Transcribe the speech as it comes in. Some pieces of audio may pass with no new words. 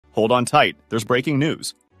Hold on tight, there's breaking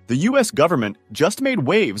news. The US government just made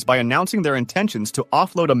waves by announcing their intentions to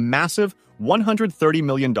offload a massive $130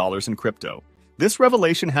 million in crypto. This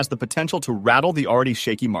revelation has the potential to rattle the already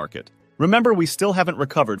shaky market. Remember, we still haven't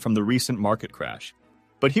recovered from the recent market crash.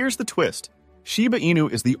 But here's the twist. Shiba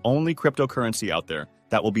Inu is the only cryptocurrency out there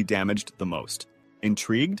that will be damaged the most.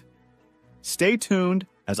 Intrigued? Stay tuned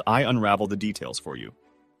as I unravel the details for you.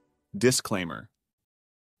 Disclaimer.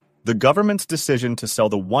 The government's decision to sell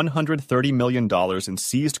the $130 million in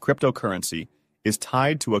seized cryptocurrency is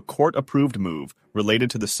tied to a court-approved move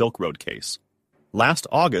related to the Silk Road case. Last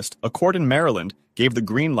August, a court in Maryland gave the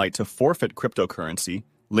green light to forfeit cryptocurrency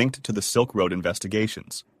linked to the Silk Road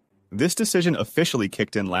investigations. This decision officially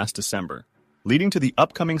kicked in last December, leading to the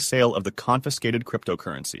upcoming sale of the confiscated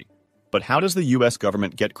cryptocurrency. But how does the US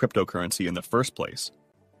government get cryptocurrency in the first place?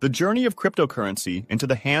 The journey of cryptocurrency into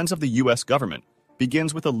the hands of the US government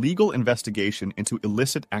begins with a legal investigation into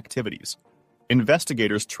illicit activities.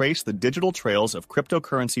 Investigators trace the digital trails of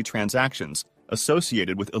cryptocurrency transactions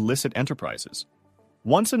associated with illicit enterprises.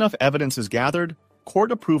 Once enough evidence is gathered,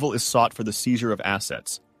 court approval is sought for the seizure of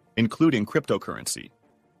assets, including cryptocurrency.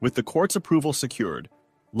 With the court's approval secured,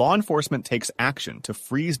 law enforcement takes action to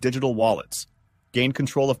freeze digital wallets, gain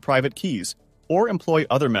control of private keys, or employ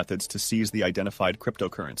other methods to seize the identified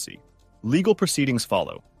cryptocurrency. Legal proceedings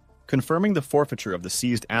follow, confirming the forfeiture of the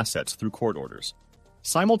seized assets through court orders.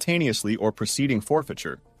 Simultaneously or preceding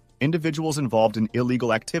forfeiture, individuals involved in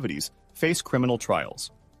illegal activities face criminal trials.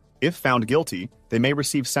 If found guilty, they may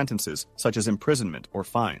receive sentences such as imprisonment or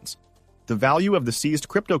fines. The value of the seized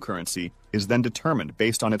cryptocurrency is then determined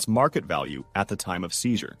based on its market value at the time of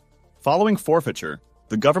seizure. Following forfeiture,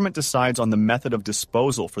 the government decides on the method of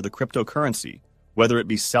disposal for the cryptocurrency, whether it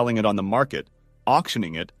be selling it on the market,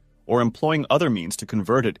 auctioning it, or employing other means to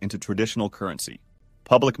convert it into traditional currency.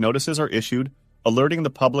 Public notices are issued, alerting the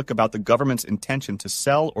public about the government's intention to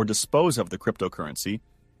sell or dispose of the cryptocurrency,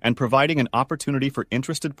 and providing an opportunity for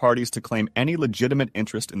interested parties to claim any legitimate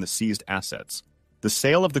interest in the seized assets. The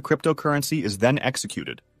sale of the cryptocurrency is then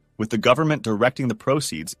executed, with the government directing the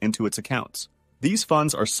proceeds into its accounts. These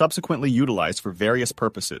funds are subsequently utilized for various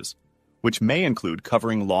purposes, which may include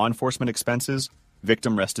covering law enforcement expenses,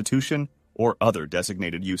 victim restitution, or other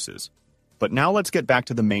designated uses. But now let's get back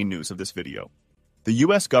to the main news of this video. The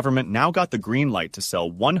US government now got the green light to sell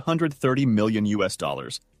 $130 million,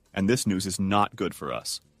 and this news is not good for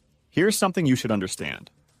us. Here's something you should understand.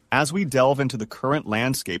 As we delve into the current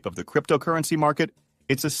landscape of the cryptocurrency market,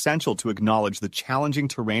 it's essential to acknowledge the challenging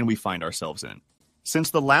terrain we find ourselves in.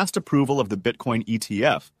 Since the last approval of the Bitcoin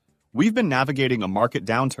ETF, we've been navigating a market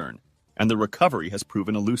downturn, and the recovery has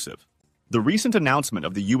proven elusive. The recent announcement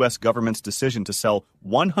of the US government's decision to sell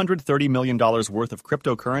 $130 million worth of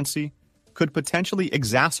cryptocurrency could potentially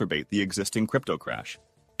exacerbate the existing crypto crash.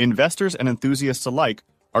 Investors and enthusiasts alike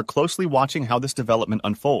are closely watching how this development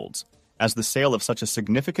unfolds, as the sale of such a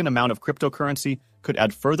significant amount of cryptocurrency could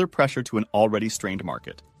add further pressure to an already strained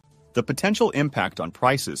market. The potential impact on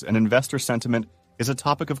prices and investor sentiment is a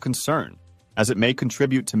topic of concern, as it may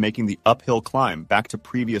contribute to making the uphill climb back to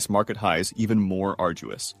previous market highs even more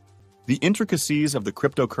arduous. The intricacies of the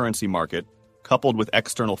cryptocurrency market, coupled with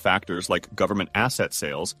external factors like government asset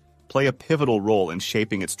sales, play a pivotal role in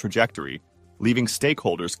shaping its trajectory, leaving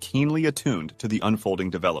stakeholders keenly attuned to the unfolding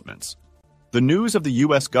developments. The news of the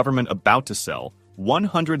US government about to sell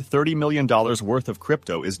 $130 million worth of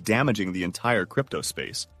crypto is damaging the entire crypto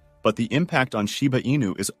space, but the impact on Shiba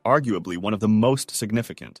Inu is arguably one of the most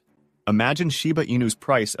significant. Imagine Shiba Inu's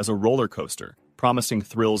price as a roller coaster, promising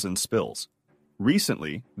thrills and spills.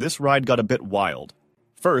 Recently, this ride got a bit wild.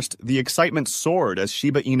 First, the excitement soared as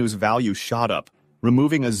Shiba Inu's value shot up,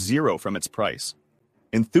 removing a zero from its price.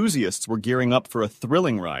 Enthusiasts were gearing up for a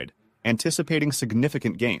thrilling ride, anticipating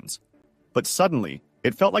significant gains. But suddenly,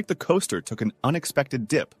 it felt like the coaster took an unexpected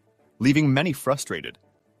dip, leaving many frustrated.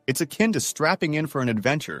 It's akin to strapping in for an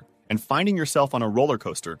adventure and finding yourself on a roller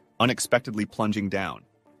coaster unexpectedly plunging down.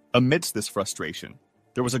 Amidst this frustration,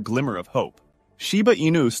 there was a glimmer of hope. Shiba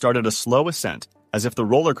Inu started a slow ascent, as if the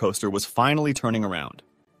roller coaster was finally turning around.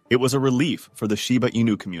 It was a relief for the Shiba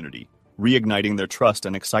Inu community, reigniting their trust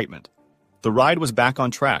and excitement. The ride was back on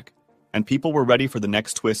track, and people were ready for the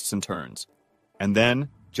next twists and turns. And then,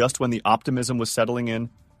 just when the optimism was settling in,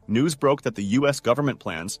 news broke that the US government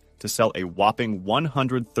plans to sell a whopping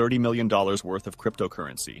 $130 million worth of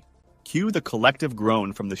cryptocurrency. Cue the collective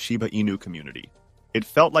groan from the Shiba Inu community. It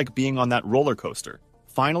felt like being on that roller coaster,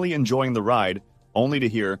 finally enjoying the ride, only to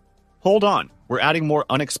hear, "Hold on, we're adding more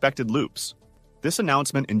unexpected loops." This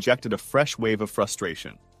announcement injected a fresh wave of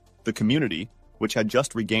frustration. The community, which had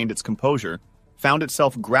just regained its composure, found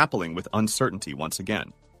itself grappling with uncertainty once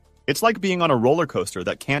again. It's like being on a roller coaster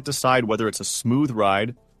that can't decide whether it's a smooth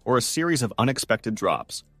ride or a series of unexpected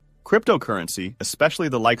drops. Cryptocurrency, especially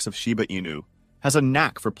the likes of Shiba Inu, has a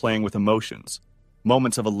knack for playing with emotions.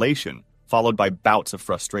 Moments of elation followed by bouts of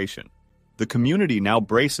frustration. The community now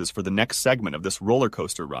braces for the next segment of this roller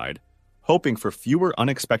coaster ride, hoping for fewer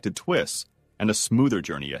unexpected twists and a smoother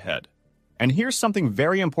journey ahead. And here's something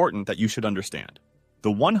very important that you should understand.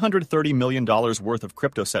 The $130 million worth of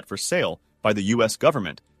crypto set for sale by the US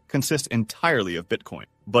government consists entirely of Bitcoin,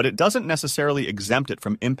 but it doesn't necessarily exempt it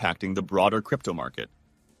from impacting the broader crypto market.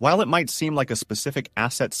 While it might seem like a specific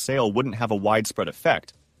asset sale wouldn't have a widespread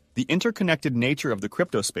effect, the interconnected nature of the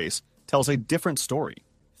crypto space tells a different story.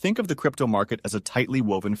 Think of the crypto market as a tightly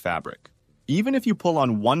woven fabric. Even if you pull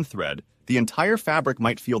on one thread, the entire fabric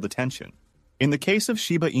might feel the tension. In the case of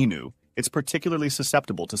Shiba Inu, it's particularly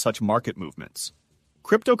susceptible to such market movements.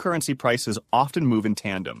 Cryptocurrency prices often move in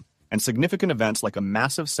tandem, and significant events like a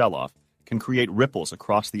massive sell-off can create ripples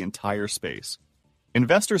across the entire space.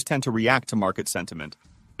 Investors tend to react to market sentiment,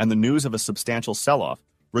 and the news of a substantial sell-off,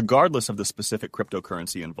 regardless of the specific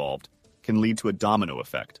cryptocurrency involved, can lead to a domino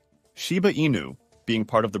effect. Shiba Inu, being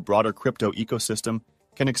part of the broader crypto ecosystem,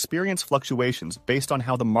 can experience fluctuations based on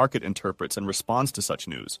how the market interprets and responds to such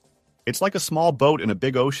news. It's like a small boat in a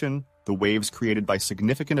big ocean. The waves created by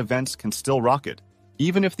significant events can still rock it,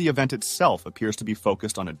 even if the event itself appears to be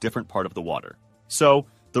focused on a different part of the water. So,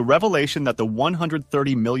 the revelation that the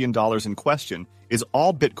 $130 million in question is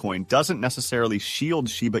all Bitcoin doesn't necessarily shield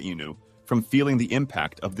Shiba Inu from feeling the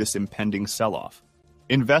impact of this impending sell-off.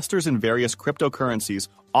 Investors in various cryptocurrencies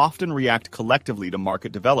often react collectively to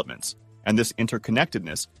market developments, and this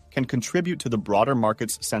interconnectedness can contribute to the broader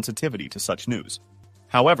market's sensitivity to such news.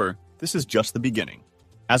 However, this is just the beginning.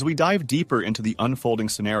 As we dive deeper into the unfolding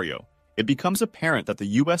scenario, it becomes apparent that the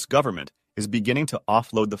US government is beginning to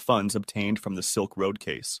offload the funds obtained from the Silk Road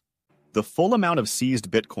case. The full amount of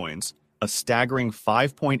seized bitcoins, a staggering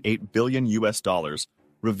 $5.8 billion,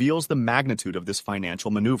 reveals the magnitude of this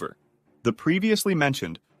financial maneuver. The previously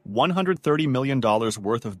mentioned $130 million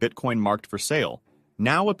worth of Bitcoin marked for sale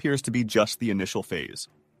now appears to be just the initial phase.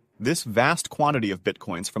 This vast quantity of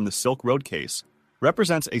Bitcoins from the Silk Road case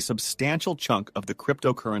represents a substantial chunk of the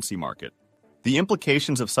cryptocurrency market. The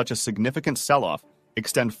implications of such a significant sell-off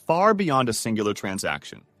extend far beyond a singular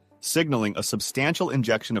transaction, signaling a substantial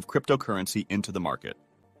injection of cryptocurrency into the market.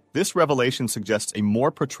 This revelation suggests a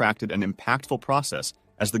more protracted and impactful process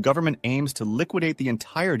as the government aims to liquidate the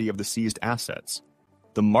entirety of the seized assets.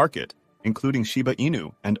 The market, including Shiba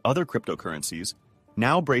Inu and other cryptocurrencies,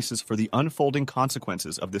 now braces for the unfolding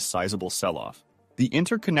consequences of this sizable sell-off. The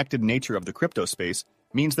interconnected nature of the crypto space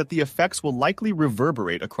means that the effects will likely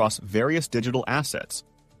reverberate across various digital assets,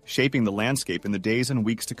 shaping the landscape in the days and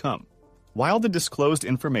weeks to come. While the disclosed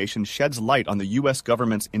information sheds light on the US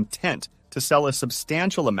government's intent to sell a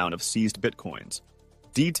substantial amount of seized bitcoins,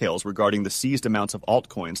 details regarding the seized amounts of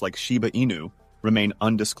altcoins like Shiba Inu remain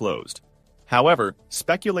undisclosed. However,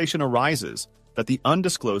 speculation arises that the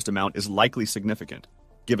undisclosed amount is likely significant,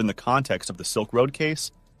 given the context of the Silk Road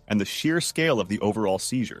case and the sheer scale of the overall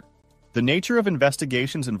seizure. The nature of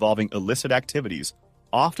investigations involving illicit activities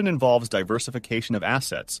often involves diversification of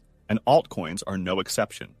assets, and altcoins are no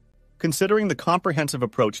exception. Considering the comprehensive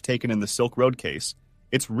approach taken in the Silk Road case,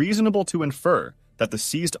 it's reasonable to infer that the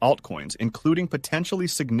seized altcoins, including potentially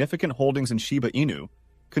significant holdings in Shiba Inu,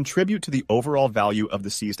 contribute to the overall value of the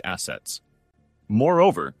seized assets.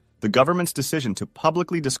 Moreover, the government's decision to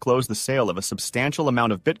publicly disclose the sale of a substantial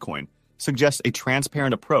amount of Bitcoin suggests a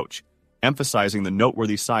transparent approach, emphasizing the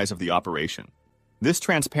noteworthy size of the operation. This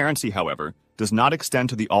transparency, however, does not extend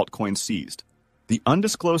to the altcoins seized. The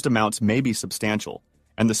undisclosed amounts may be substantial,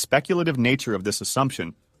 and the speculative nature of this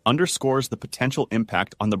assumption underscores the potential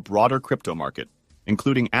impact on the broader crypto market,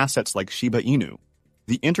 including assets like Shiba Inu.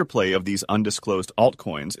 The interplay of these undisclosed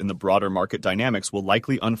altcoins in the broader market dynamics will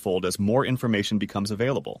likely unfold as more information becomes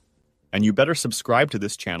available. And you better subscribe to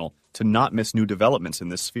this channel to not miss new developments in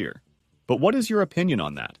this sphere. But what is your opinion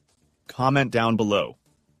on that? Comment down below.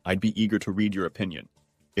 I'd be eager to read your opinion.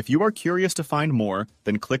 If you are curious to find more,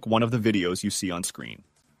 then click one of the videos you see on screen.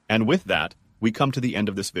 And with that, we come to the end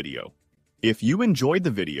of this video. If you enjoyed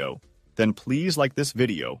the video, then please like this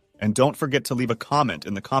video and don't forget to leave a comment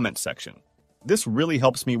in the comment section. This really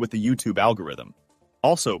helps me with the YouTube algorithm.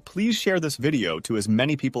 Also, please share this video to as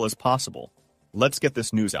many people as possible. Let's get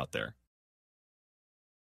this news out there.